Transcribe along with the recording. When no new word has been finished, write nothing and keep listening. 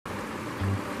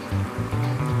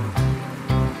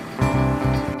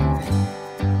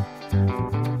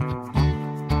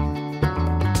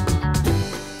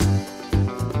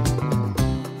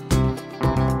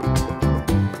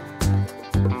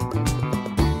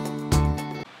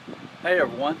Hey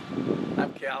everyone,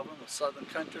 I'm Calvin with Southern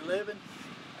Country Living,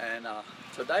 and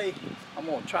today I'm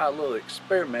going to try a little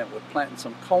experiment with planting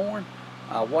some corn.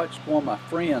 I watched one of my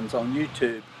friends on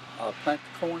YouTube plant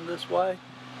the corn this way,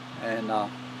 and I'm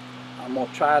going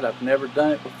to try it. I've never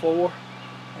done it before,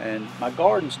 and my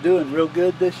garden's doing real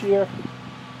good this year.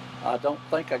 I don't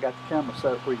think I got the camera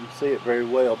set up where you can see it very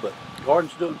well, but the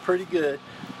garden's doing pretty good,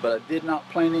 but I did not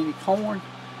plant any corn.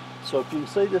 So if you can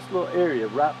see this little area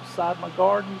right beside my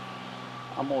garden,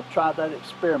 I'm going to try that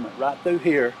experiment right through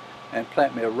here and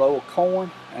plant me a row of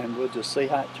corn, and we'll just see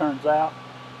how it turns out.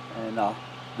 And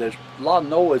there's a lot of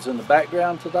noise in the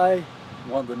background today.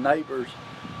 One of the neighbors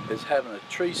is having a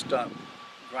tree stump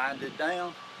grinded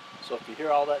down, so if you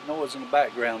hear all that noise in the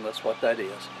background, that's what that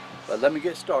is. But let me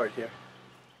get started here.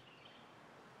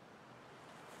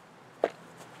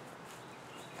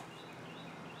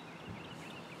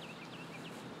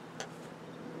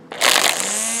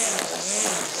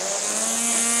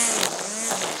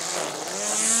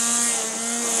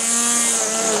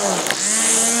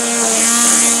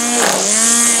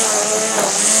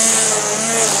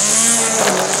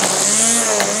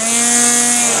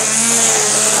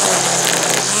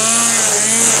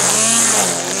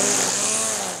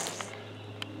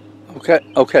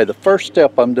 Okay, the first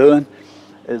step I'm doing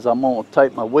is I'm going to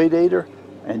take my weed eater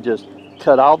and just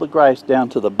cut all the grass down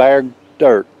to the bare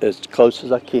dirt as close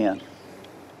as I can.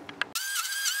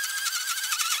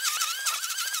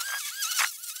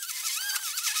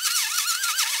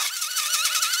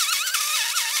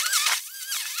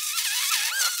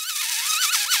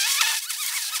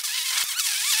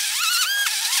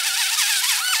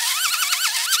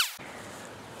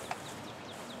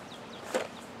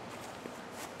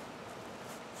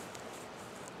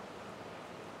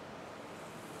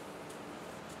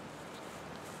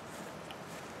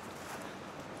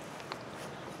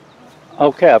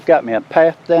 Okay, I've got me a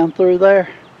path down through there,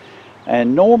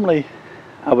 and normally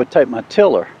I would take my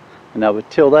tiller and I would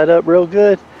till that up real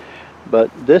good, but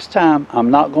this time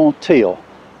I'm not going to till.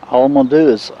 All I'm going to do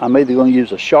is I'm either going to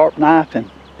use a sharp knife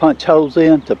and punch holes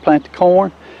in to plant the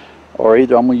corn, or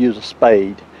either I'm going to use a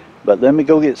spade. But let me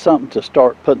go get something to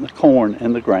start putting the corn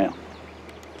in the ground.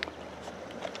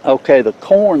 Okay, the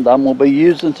corn that I'm going to be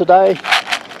using today,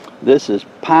 this is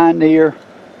Pioneer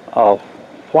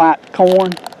white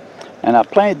corn. And I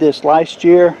planted this last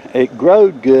year. It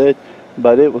growed good,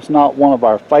 but it was not one of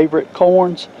our favorite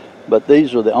corns. But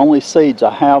these are the only seeds I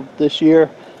have this year.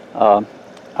 I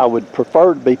would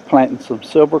prefer to be planting some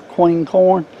Silver Queen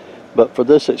corn, but for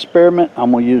this experiment,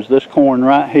 I'm going to use this corn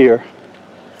right here.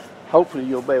 Hopefully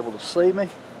you'll be able to see me.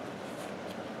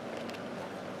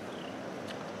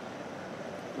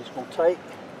 Just going to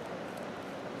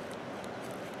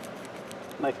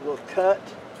make a little cut.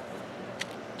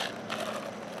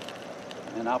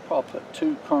 And I'll probably put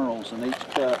 2 kernels in each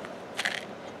cup.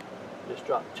 Just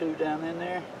drop 2 down in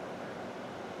there.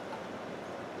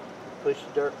 Push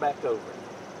the dirt back over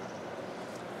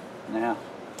it. Now,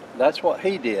 that's what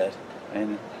he did,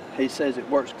 and he says it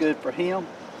works good for him.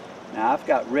 Now, I've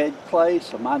got red clay,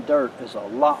 so my dirt is a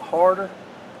lot harder,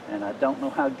 and I don't know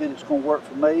how good it's going to work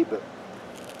for me, but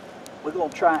we're going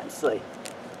to try it and see.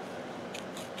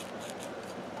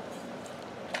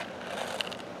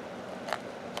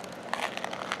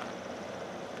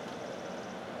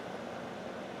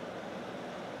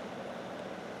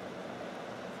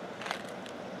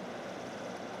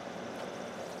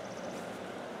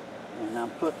 And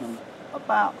I'm putting them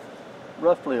about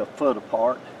roughly a foot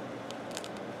apart.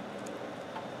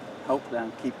 Hopefully I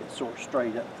can keep it sort of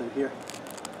straight up through here.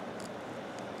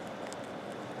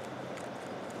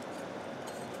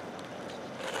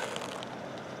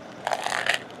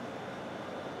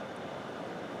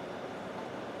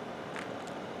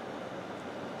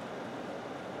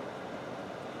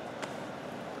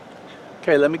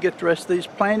 Okay, let me get the rest of these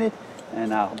planted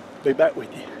and I'll be back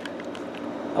with you.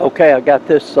 Okay, I got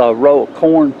this row of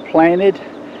corn planted.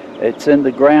 It's in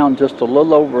the ground just a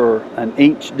little over an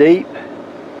inch deep.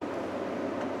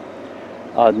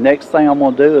 Next thing I'm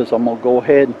going to do is I'm going to go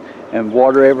ahead and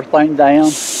water everything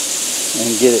down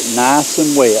and get it nice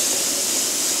and wet.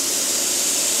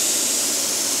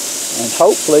 And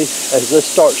hopefully, as this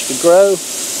starts to grow,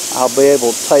 I'll be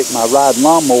able to take my riding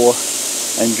lawnmower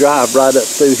and drive right up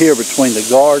through here between the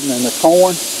garden and the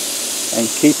corn and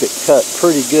keep it cut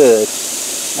pretty good.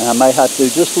 And I may have to do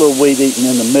just a little weed eating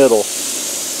in the middle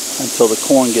until the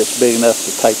corn gets big enough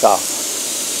to take off.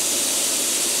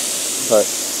 But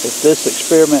if this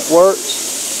experiment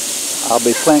works, I'll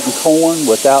be planting corn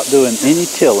without doing any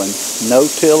tilling. No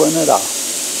tilling at all.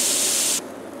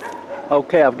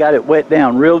 Okay, I've got it wet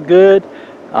down real good.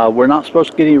 We're not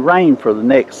supposed to get any rain for the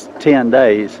next 10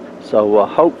 days, So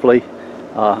hopefully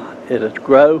it'll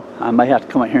grow. I may have to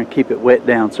come out here and keep it wet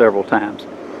down several times.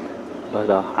 But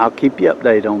I'll keep you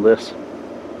updated on this.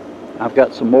 I've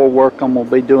got some more work I'm going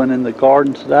to be doing in the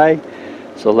garden today.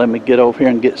 So let me get over here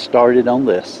and get started on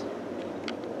this.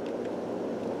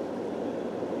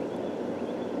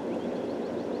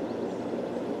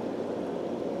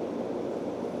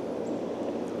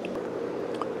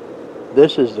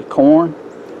 This is the corn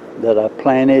that I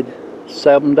planted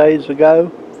 7 days ago.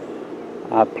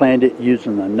 I planted it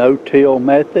using the no-till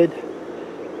method,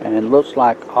 and it looks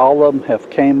like all of them have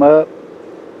came up,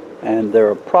 and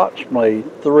they're approximately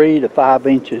 3 to 5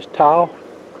 inches tall.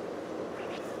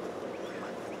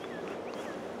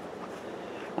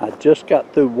 I just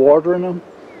got through watering them.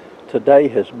 Today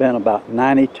has been about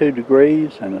 92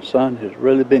 degrees, and the sun has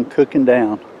really been cooking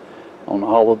down on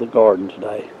all of the garden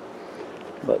today.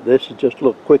 But this is just a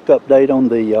little quick update on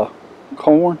the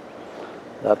corn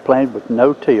that I planted with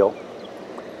no-till.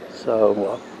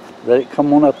 So let it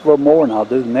come on up a little more and I'll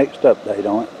do the next update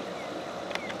on it.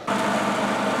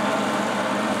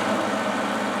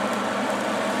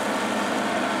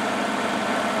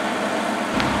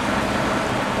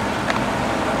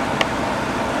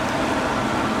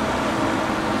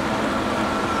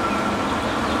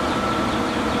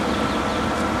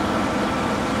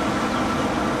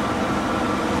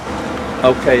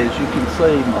 Okay, as you can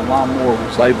see, my lawnmower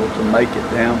was able to make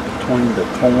it down between the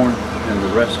corn and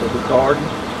the rest of the garden.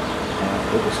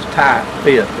 It was a tight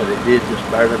fit, but it did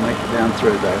just barely make it down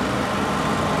through there.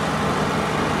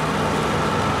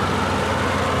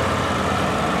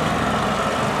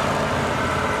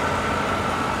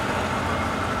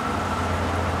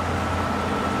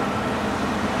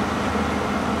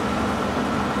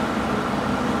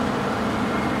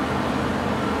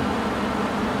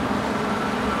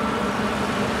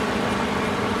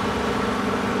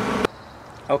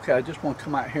 Okay, I just want to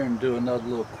come out here and do another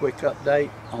little quick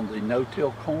update on the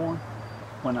no-till corn.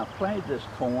 When I planted this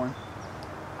corn,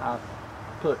 I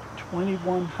put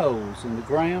 21 holes in the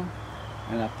ground,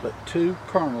 and I put 2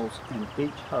 kernels in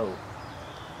each hole.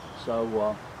 So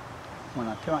when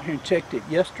I came out here and checked it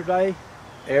yesterday,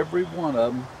 every one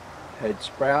of them had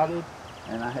sprouted,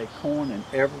 and I had corn in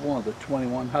every one of the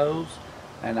 21 holes,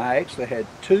 and I actually had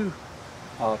 2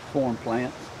 corn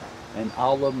plants, and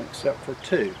all of them except for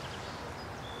 2.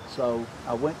 So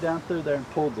I went down through there and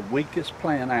pulled the weakest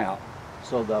plant out,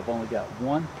 so that I've only got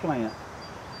 1 plant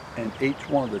in each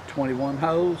one of the 21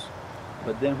 holes.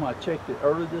 But then when I checked it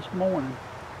early this morning,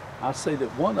 I see that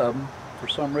one of them for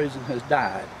some reason has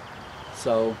died.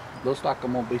 So it looks like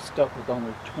I'm going to be stuck with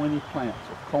only 20 plants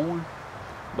of corn.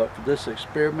 But for this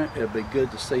experiment, it'll be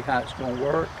good to see how it's going to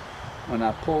work. When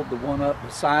I pulled the one up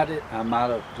beside it, I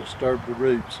might have disturbed the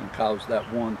roots and caused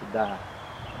that one to die.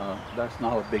 That's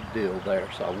not a big deal there,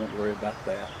 so I won't worry about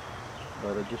that.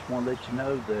 But I just want to let you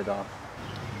know that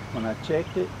when I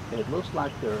checked it, it looks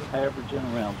like they're averaging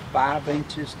around 5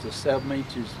 inches to 7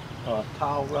 inches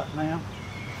tall right now.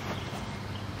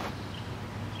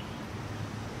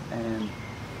 And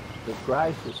the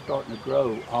grass is starting to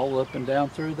grow all up and down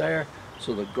through there,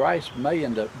 so the grass may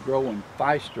end up growing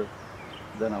faster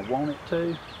than I want it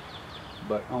to.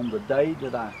 But on the day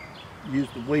that I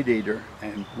used the weed eater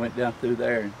and went down through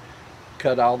there and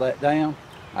cut all that down,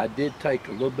 I did take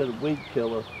a little bit of weed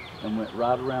killer and went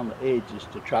right around the edges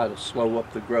to try to slow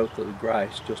up the growth of the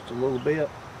grass just a little bit.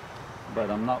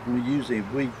 But I'm not going to use any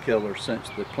weed killer since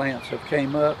the plants have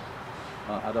came up.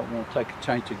 I don't want to take a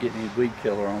chance of getting any weed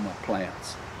killer on my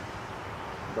plants.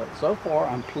 But so far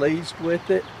I'm pleased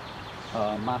with it.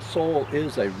 My soil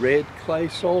is a red clay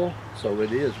soil, so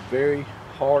it is very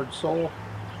hard soil.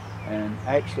 And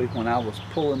actually, when I was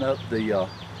pulling up the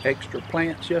extra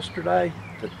plants yesterday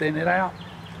to thin it out,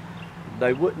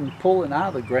 they wouldn't pull it out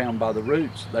of the ground by the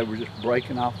roots. They were just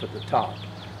breaking off at the top.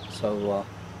 So,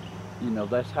 you know,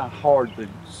 that's how hard the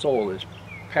soil is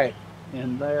packed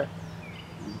in there.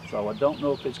 And so I don't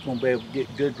know if it's going to be able to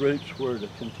get good roots where to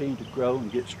continue to grow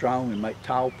and get strong and make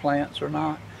tall plants or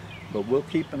not. But we'll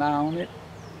keep an eye on it.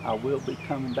 I will be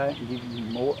coming back and giving you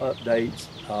more updates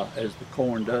as the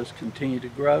corn does continue to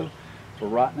grow. For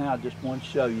right now, I just want to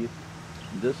show you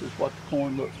this is what the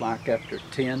corn looks like after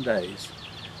 10 days.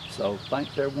 So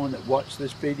thanks to everyone that watched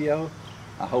this video.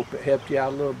 I hope it helped you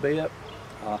out a little bit.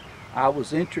 I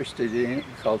was interested in it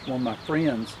because one of my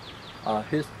friends,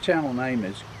 his channel name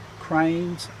is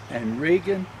Cranes and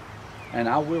Regan, and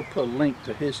I will put a link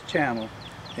to his channel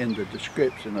in the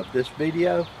description of this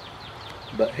video.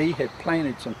 But he had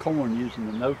planted some corn using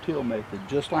the no-till method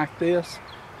just like this,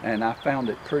 and I found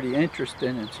it pretty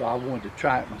interesting, and so I wanted to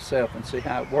try it myself and see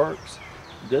how it works.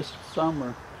 This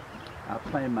summer I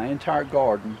planted my entire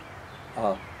garden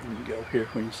Let me go here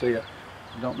when you see it.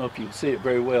 I don't know if you can see it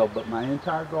very well, but my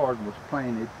entire garden was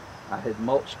planted. I had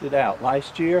mulched it out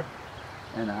last year,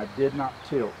 and I did not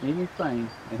till anything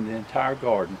in the entire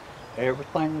garden.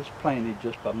 Everything was planted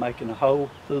just by making a hole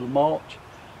through the mulch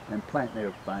and planting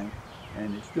everything,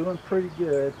 and it's doing pretty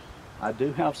good. I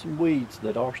do have some weeds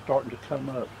that are starting to come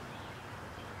up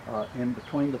in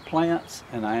between the plants,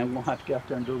 and I am going to have to get out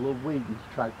there and do a little weeding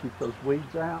to try to keep those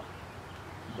weeds out.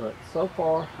 But so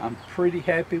far, I'm pretty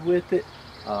happy with it.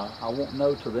 I won't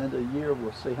know till the end of the year.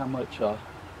 We'll see how much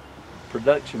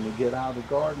production we get out of the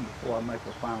garden before I make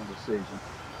a final decision.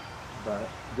 But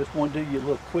just want to do you a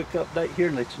little quick update here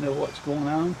and let you know what's going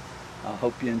on. I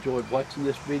hope you enjoyed watching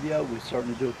this video. We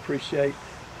certainly do appreciate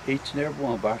each and every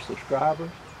one of our subscribers,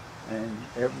 and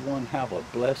everyone have a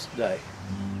blessed day.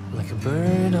 Like a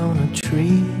bird on a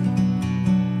tree,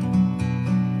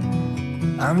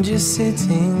 I'm just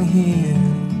sitting here.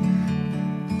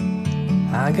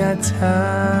 I got time,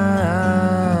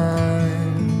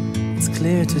 it's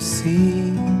clear to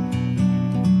see.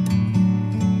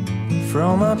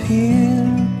 From up here